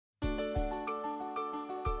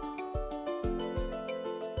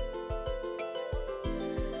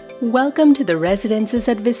Welcome to the residences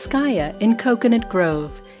at Vizcaya in Coconut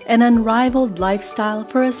Grove, an unrivaled lifestyle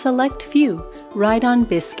for a select few right on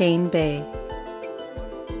Biscayne Bay.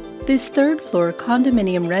 This third-floor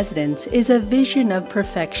condominium residence is a vision of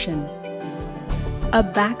perfection. A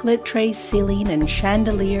backlit tray ceiling and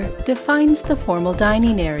chandelier defines the formal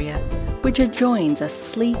dining area, which adjoins a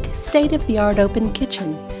sleek, state-of-the-art open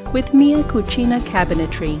kitchen with Miele Cuccina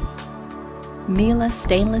cabinetry. Miele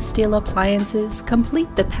stainless steel appliances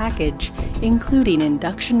complete the package, including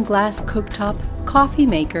induction glass cooktop, coffee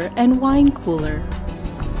maker, and wine cooler.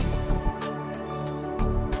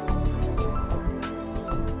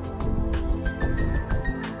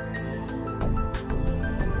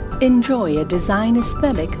 Enjoy a design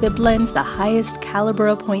aesthetic that blends the highest caliber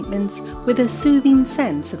appointments with a soothing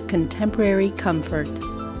sense of contemporary comfort.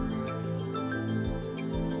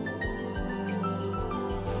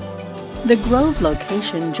 The Grove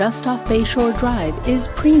location just off Bayshore Drive is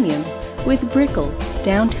premium, with Brickell,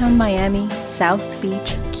 downtown Miami, South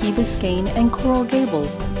Beach, Key Biscayne, and Coral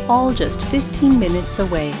Gables all just 15 minutes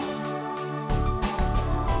away.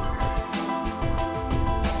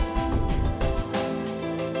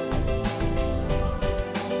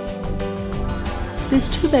 This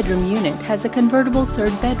two-bedroom unit has a convertible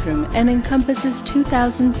third bedroom and encompasses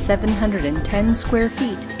 2,710 square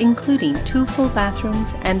feet, including 2 full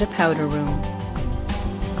bathrooms and a powder room.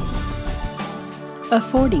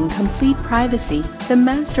 Affording complete privacy, the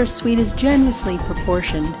master suite is generously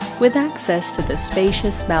proportioned with access to the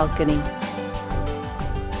spacious balcony.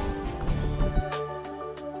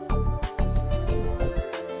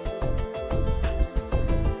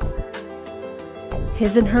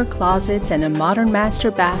 His and her closets and a modern master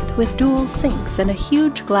bath with dual sinks and a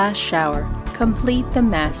huge glass shower complete the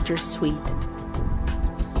master suite.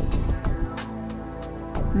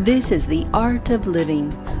 This is the art of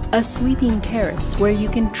living, a sweeping terrace where you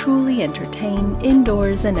can truly entertain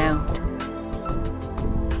indoors and out.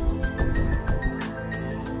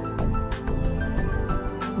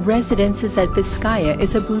 Residences at Vizcaya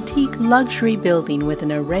is a boutique luxury building with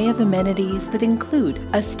an array of amenities that include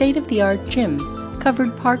a state-of-the-art gym,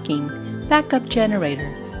 covered parking, backup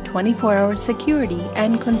generator, 24-hour security,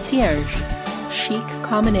 and concierge. Chic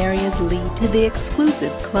common areas lead to the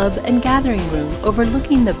exclusive club and gathering room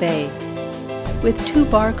overlooking the bay. With 2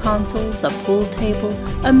 bar consoles, a pool table,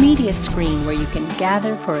 a media screen where you can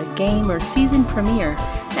gather for a game or season premiere,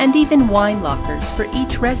 and even wine lockers for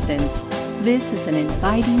each residence, this is an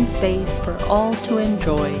inviting space for all to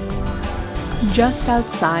enjoy. Just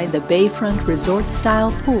outside, the bayfront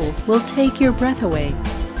resort-style pool will take your breath away.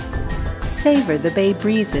 Savor the bay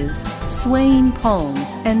breezes, swaying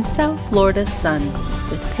palms, and South Florida sun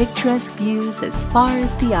with picturesque views as far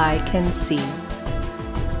as the eye can see.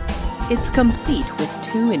 It's complete with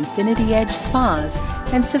 2 infinity-edge spas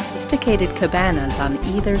and sophisticated cabanas on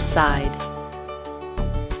either side.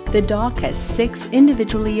 The dock has 6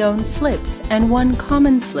 individually owned slips and 1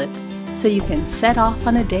 common slip, so you can set off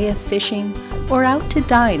on a day of fishing or out to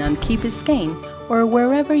dine on Key Biscayne or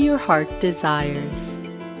wherever your heart desires.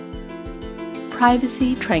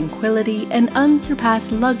 Privacy, tranquility, and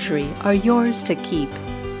unsurpassed luxury are yours to keep.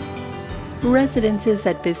 Residences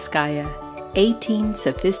at Vizcaya, 18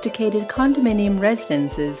 sophisticated condominium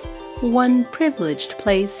residences, one privileged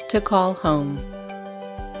place to call home.